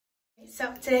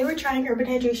So today we're trying Urban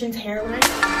Hydration's hair line.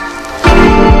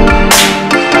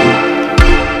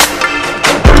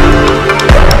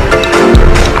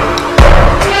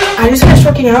 I just finished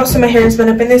working out, so my hair has been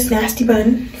up in this nasty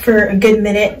bun for a good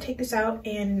minute. Take this out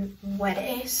and wet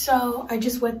it. So I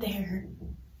just wet the hair.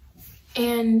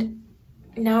 And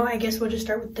now I guess we'll just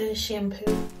start with the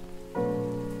shampoo.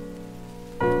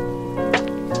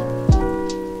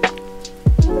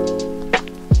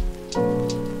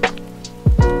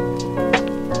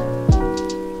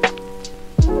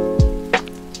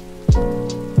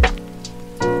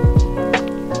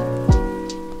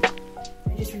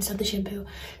 The shampoo.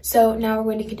 So now we're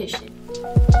going to condition it.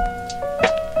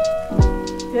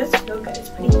 It does feel good. It's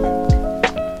pretty thick.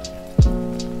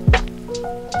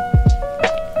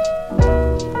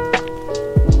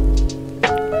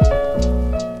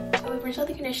 So we've rinsed out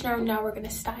the conditioner. Now we're going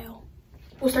to style.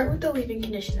 We'll start with the leave-in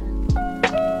conditioner.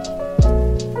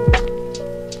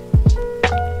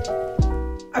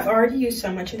 I've already used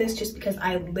so much of this just because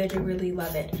I literally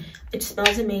love it. It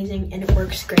smells amazing and it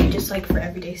works great just like for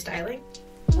everyday styling.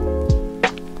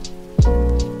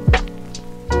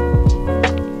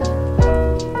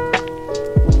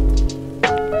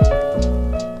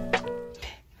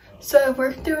 So I've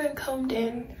worked through and combed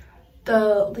in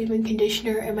the leave-in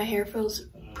conditioner and my hair feels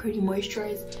pretty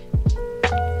moisturized.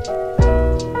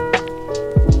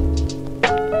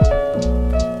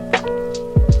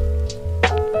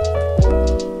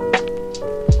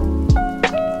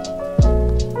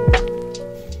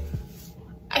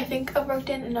 I think I've worked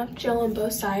in enough gel on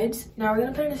both sides. Now we're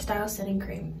gonna put in a style setting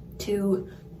cream to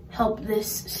help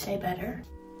this stay better.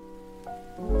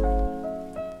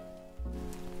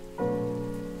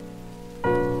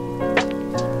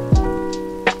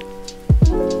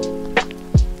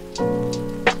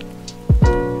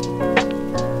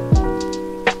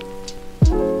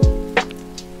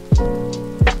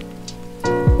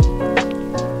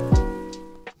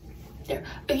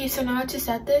 Okay, so now to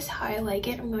set this how I like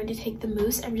it, I'm going to take the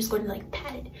mousse. I'm just going to like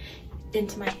pat it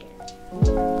into my hair.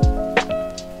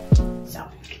 So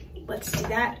let's do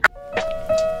that.